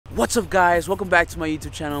What's up, guys? Welcome back to my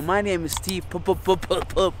YouTube channel. My name is Steve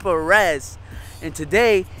Perez, and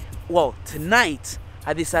today, well, tonight,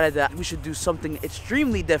 I decided that we should do something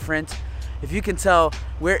extremely different. If you can tell,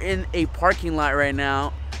 we're in a parking lot right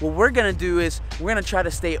now. What we're gonna do is we're gonna try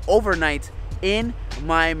to stay overnight in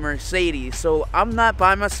my Mercedes. So I'm not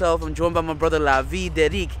by myself. I'm joined by my brother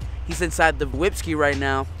Derek. He's inside the Whipski right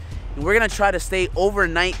now, and we're gonna try to stay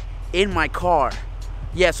overnight in my car.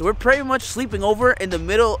 Yeah, so we're pretty much sleeping over in the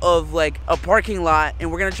middle of like a parking lot,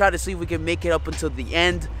 and we're gonna try to see if we can make it up until the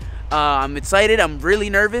end. I'm excited. I'm really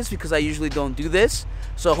nervous because I usually don't do this.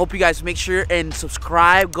 So I hope you guys make sure and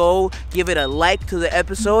subscribe. Go give it a like to the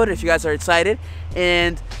episode if you guys are excited.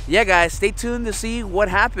 And yeah, guys, stay tuned to see what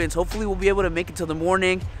happens. Hopefully we'll be able to make it till the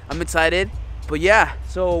morning. I'm excited. But yeah,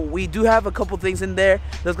 so we do have a couple things in there.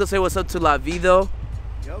 Let's go say what's up to La Vido.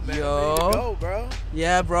 Yo, man, I'm ready to go, bro.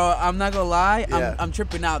 Yeah, bro, I'm not gonna lie. Yeah. I'm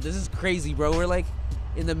tripping out. This is crazy, bro. We're like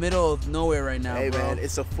in the middle of nowhere right now, hey, bro. man,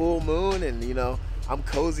 it's a full moon, and you know, I'm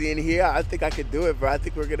cozy in here. I think I could do it, bro. I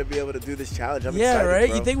think we're gonna be able to do this challenge. I'm excited, right?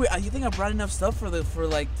 bro. You think I brought enough stuff for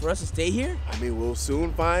us to stay here? I mean, we'll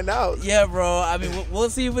soon find out. Yeah, bro. I mean,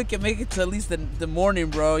 we'll see if we can make it to at least the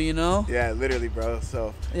morning, bro. You know? Yeah, literally, bro.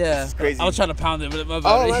 So yeah, it's crazy. I was trying to pound it, but my bad.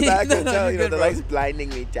 Oh, my bad. I can No, tell. you're You know, good, the bro. light's blinding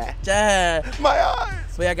me, Jack. Yeah. My eyes.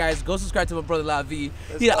 But yeah, guys, go subscribe to my brother La V.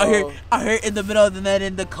 Let's Yeah, go. out here in the middle of the night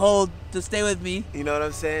in the cold to stay with me. You know what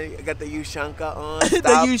I'm saying? I got the Ushanka on. The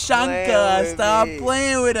Stop Ushanka, stop me.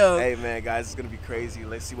 playing with him. Hey, man, guys, it's gonna be crazy.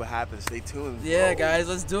 Let's see what happens. Stay tuned. Yeah, Oh. guys,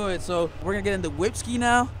 let's do it. So we're gonna get into Whipski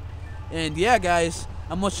now, and yeah, guys,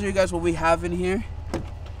 I'm gonna show you guys what we have in here.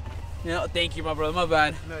 You know, thank you, my brother. My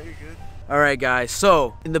bad. No, you're good. All right, guys.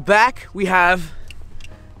 So in the back we have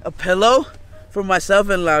a pillow for myself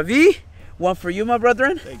and La Vie. One for you, my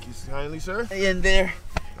brethren. Thank you kindly, sir. And they're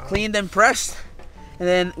cleaned and pressed. And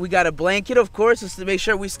then we got a blanket, of course, just to make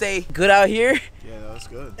sure we stay good out here. Yeah, that's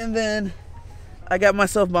good. And then I got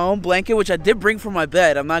myself my own blanket, which I did bring from my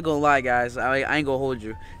bed. I'm not gonna lie, guys. I ain't gonna hold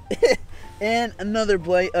you. And another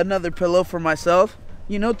pillow for myself.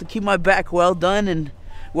 You know, to keep my back well done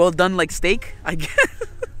like steak, I guess.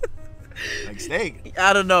 Like steak.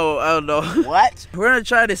 I don't know. What? We're gonna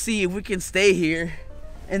try to see if we can stay here.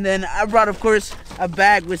 And then I brought, of course, a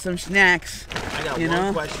bag with some snacks. I got You one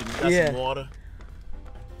know? question. You got Yeah. some water?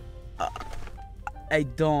 I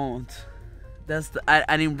don't.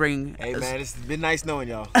 I didn't bring. Hey, man, it's been nice knowing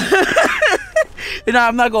y'all. You know,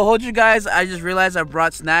 I'm not gonna hold you guys. I just realized I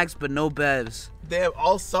brought snacks, but no bevs. Damn,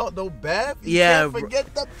 all salt, no bev? You Yeah, can't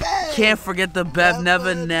forget the bev. Can't forget the bev.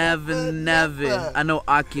 Never. Never. I know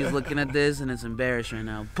Aki's looking at this and it's embarrassed right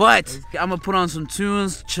now. But I'm gonna put on some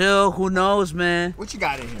tunes, chill. Who knows, man? What you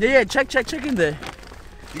got in here? Yeah, check in there.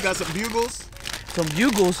 You got some bugles? Some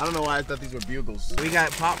bugles. I don't know why I thought these were bugles. We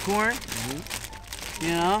got popcorn. You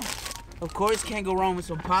know, of course, can't go wrong with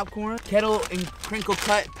some popcorn. Kettle and crinkle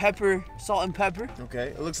cut pepper, salt and pepper. Okay,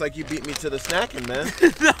 it looks like you beat me to the snacking, man.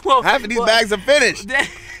 No, Half of these bags are finished.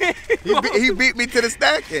 He beat me to the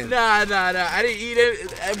snacking. Nah. I didn't eat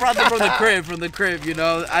it. I brought them from the crib, you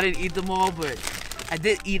know. I didn't eat them all, but I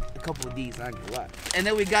did eat a couple of these, I ain't gonna lie. And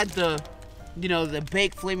then we got the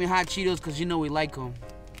baked flaming hot Cheetos, because you know we like them.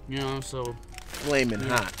 You know, so. Flaming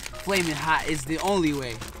hot. Flaming hot is the only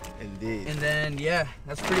way. Indeed. And then, yeah,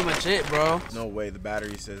 that's pretty much it, bro. No way, the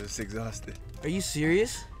battery says it's exhausted. Are you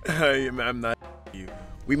serious? I'm not you.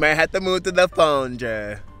 We might have to move to the phone,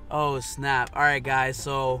 Jay. Oh, snap. All right, guys,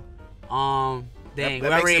 so, dang. That we're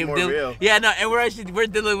makes already it more real. Yeah, no, and we're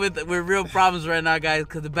dealing with real problems right now, guys,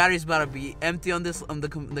 because the battery's about to be empty on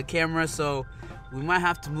the camera, so we might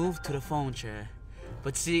have to move to the phone chair.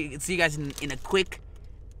 But see you guys in a quick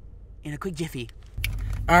jiffy.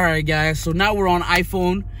 All right, guys, so now we're on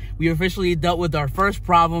iPhone. We officially dealt with our first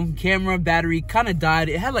problem. Camera battery kind of died.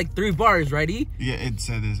 It had like 3 bars, right, E? Yeah, it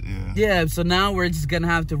said this, yeah. Yeah, so now we're just gonna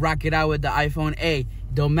have to rock it out with the iPhone. Hey,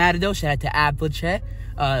 don't matter though. Shout out to Apple Chat.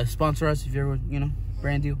 Sponsor us if you're, you know,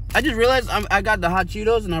 brand new. I just realized I got the hot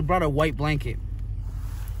Cheetos and I brought a white blanket.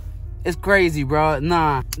 It's crazy, bro.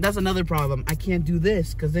 Nah, that's another problem. I can't do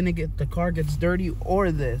this because then the car gets dirty,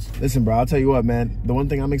 or this. Listen, bro, I'll tell you what, man. The one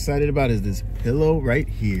thing I'm excited about is this pillow right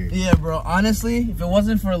here. Yeah, bro. Honestly, if it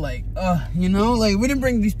wasn't for like, you know, like we didn't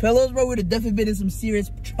bring these pillows, bro, we'd have definitely been in some serious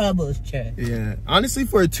troubles, Chad. Yeah. Honestly,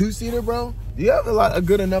 for a 2-seater, bro, you have a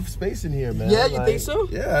good enough space in here, man. Yeah, you think so?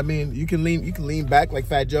 Yeah, I mean, you can lean back like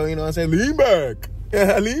Fat Joe, you know what I'm saying? Lean back.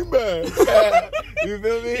 Yeah, lean back. You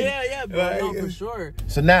feel me? Yeah, bro. Like, No, for sure.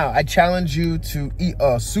 So now I challenge you to eat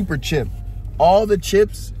a super chip. All the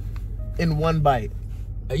chips in one bite.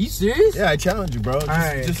 Are you serious? Yeah, I challenge you, bro.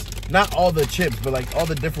 Just not all the chips, but like all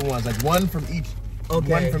the different ones. Like one from each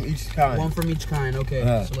Okay. One from each kind. One from each kind.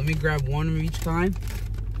 Okay. So let me grab one from each kind.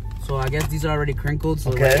 So I guess these are already crinkled,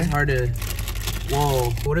 so like, it's hard to.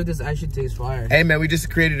 Whoa! What if this actually tastes fire? Hey man, we just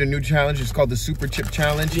created a new challenge. It's called the Super Chip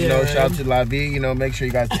Challenge. Yeah. You know, shout out to La Vie. You know, make sure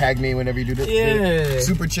you guys tag me whenever you do this. Yeah.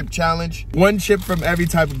 Super Chip Challenge. One chip from every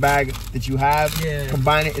type of bag that you have. Yeah.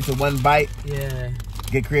 Combine it into one bite. Yeah.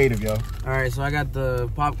 Get creative, yo. All right, so I got the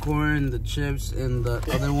popcorn, the chips, and the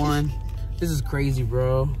other one. This is crazy,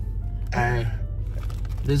 bro. All right.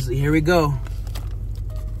 Here we go.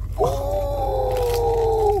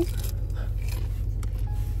 Ooh.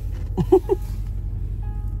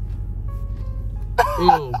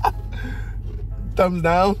 Ew. Thumbs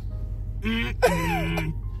down.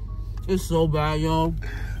 It's so bad, yo.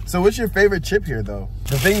 So what's your favorite chip here, though?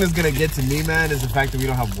 The thing that's gonna get to me, man, is the fact that we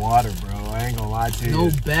don't have water, bro. I ain't gonna lie to you. No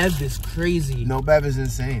bev is crazy. No bev is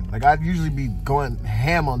insane. Like, I'd usually be going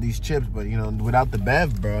ham on these chips, but, you know, without the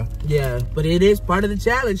bev, bro. Yeah, but it is part of the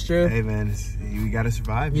challenge, true. Hey, man, you gotta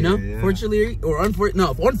survive. You know, yeah. fortunately, or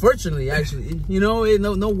unfortunately, actually. You know,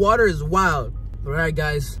 no water is wild. All right,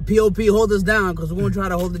 guys. POP, hold us down, because we're going to try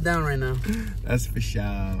to hold it down right now. That's for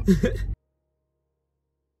sure.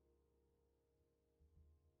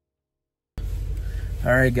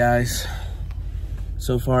 All right, guys.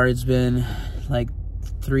 So far, it's been like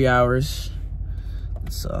 3 hours.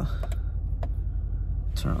 Let's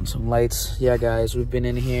turn on some lights. Yeah, guys, we've been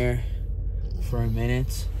in here for a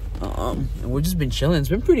minute. And we've just been chilling. It's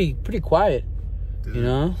been pretty quiet. Dude, you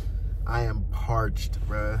know? I am parched,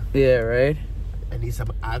 bro. Yeah, right? I need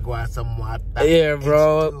some agua, some water. Yeah,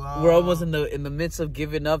 bro. We're almost in the midst of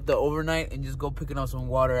giving up the overnight and just go picking up some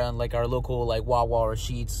water on like our local like Wawa or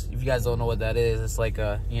Sheets. If you guys don't know what that is, it's like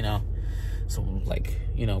a, you know, some like,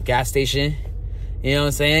 you know, gas station. You know what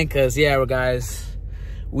I'm saying? Cause yeah, well, guys,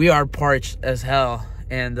 we are parched as hell.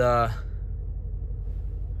 And hold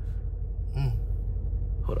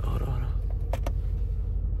on.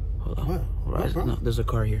 What, bro? No, there's a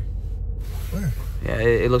car here. Where? Yeah,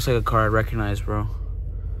 it looks like a car I recognize, bro.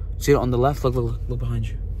 See it on the left? Look behind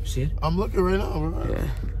you. You see it? I'm looking right now, bro. Yeah.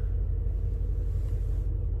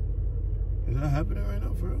 Is that happening right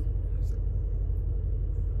now, for real?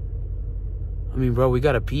 I mean, bro, we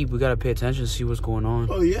gotta peep. We gotta pay attention to see what's going on.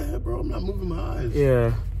 Oh, yeah, bro. I'm not moving my eyes.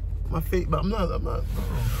 Yeah. My face, but I'm not.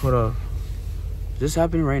 Hold up. Is this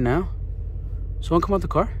happening right now? Someone come out the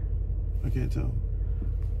car? I can't tell.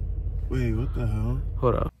 Wait, what the hell?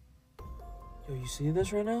 Hold up. Yo, you seeing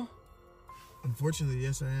this right now? Unfortunately,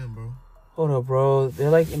 yes, I am, bro. Hold up, bro. They're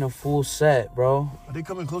like in a full set, bro. Are they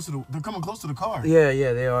coming close to the? They're coming close to the car. Yeah,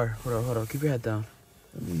 they are. Hold up. Keep your head down.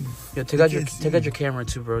 Yo, take out your camera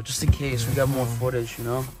too, bro, just in case we got more footage, you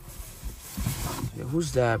know. Yeah,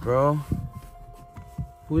 who's that, bro?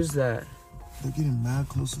 Who is that? They're getting mad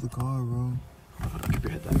close to the car, bro. Keep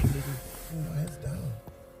your head down. Yeah, my head's down.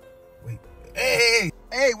 Wait. Hey,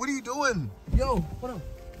 what are you doing? Yo, what up?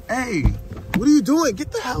 Hey, what are you doing?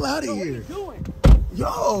 Get the hell out of here. What are you doing?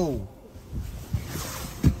 Yo.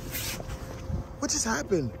 What just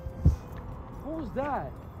happened? What was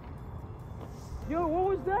that? Yo,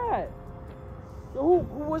 what was that? Yo,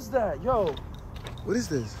 who was that? Yo. What is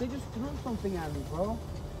this? They just threw something at me, bro.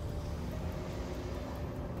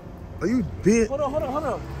 Are you being... Hold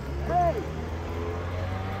on. Hey!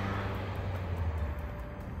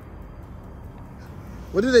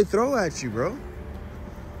 What did they throw at you, bro?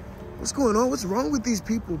 What's going on? What's wrong with these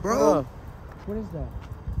people, bro? What is that?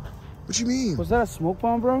 What you mean? Was that a smoke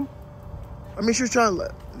bomb, bro? I mean, she was trying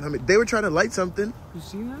to... I mean, they were trying to light something. You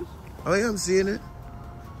seen this? Oh, yeah, I'm seeing it.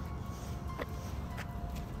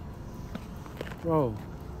 Bro.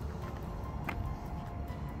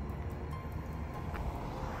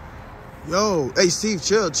 Yo, hey, Steve,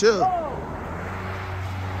 chill. Oh.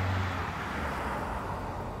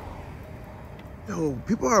 Yo,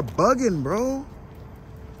 people are bugging, bro.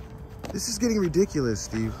 This is getting ridiculous,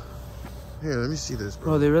 Steve. Here, let me see this, bro.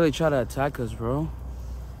 Bro, they really try to attack us, bro.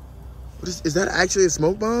 What is that actually a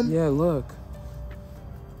smoke bomb? Yeah, look.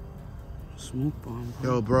 Smoke bomb,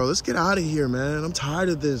 bro. Yo, bro, let's get out of here, man. I'm tired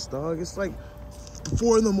of this, dog. It's like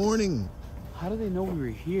 4 in the morning. How do they know we were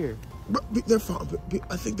here? Bro,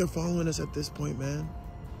 I think they're following us at this point, man.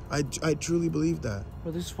 I truly believe that.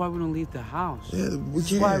 Bro, this is why we don't leave the house. Yeah,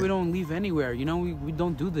 This is why we don't leave anywhere. You know, we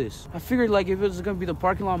don't do this. I figured, like, if it was going to be the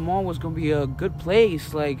parking lot mall was going to be a good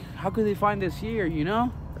place, like, how could they find us here, you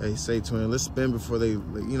know? Hey, say, twin, let's spin before they,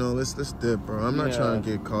 you know, let's dip, bro. I'm not trying to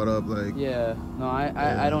get caught up, like... Yeah, no,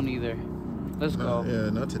 I don't either. Let's go. Yeah,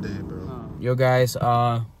 not today, bro. Yo, guys,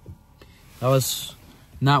 that was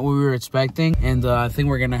not what we were expecting, and I think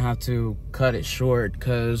we're gonna have to cut it short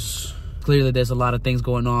because clearly there's a lot of things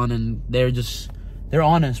going on, and they're just they're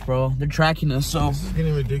on us, bro. They're tracking us. So this is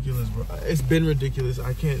getting ridiculous, bro. It's been ridiculous.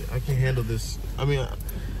 I can't handle this. I mean,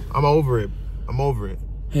 I'm over it. I'm over it.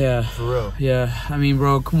 Yeah. For real. Yeah. I mean,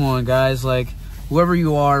 bro, come on, guys. Like, whoever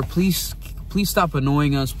you are, please stop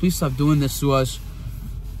annoying us. Please stop doing this to us.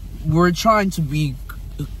 We're trying to be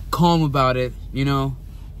calm about it, you know.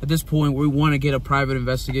 At this point, we want to get a private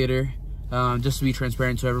investigator, just to be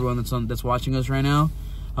transparent to everyone that's watching us right now,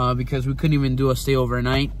 because we couldn't even do a stay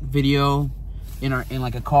overnight video in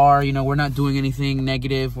like a car. You know, we're not doing anything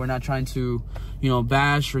negative. We're not trying to, you know,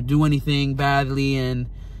 bash or do anything badly, and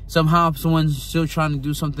somehow someone's still trying to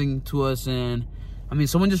do something to us. And I mean,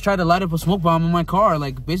 someone just tried to light up a smoke bomb in my car,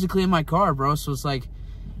 like basically in my car, bro. So it's like,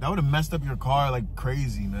 that would have messed up your car like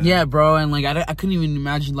crazy, man. Yeah, bro, and like I couldn't even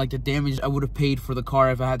imagine like the damage I would have paid for the car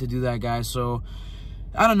if I had to do that, guys. So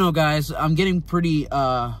I don't know, guys. I'm getting pretty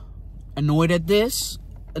annoyed at this.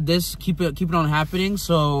 Keep it on happening.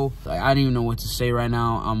 So I don't even know what to say right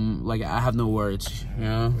now. I'm like, I have no words. You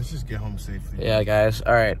know. Let's just get home safely. Yeah, guys.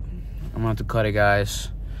 All right, I'm gonna have to cut it, guys.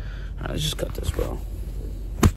 All right, let's just cut this, bro.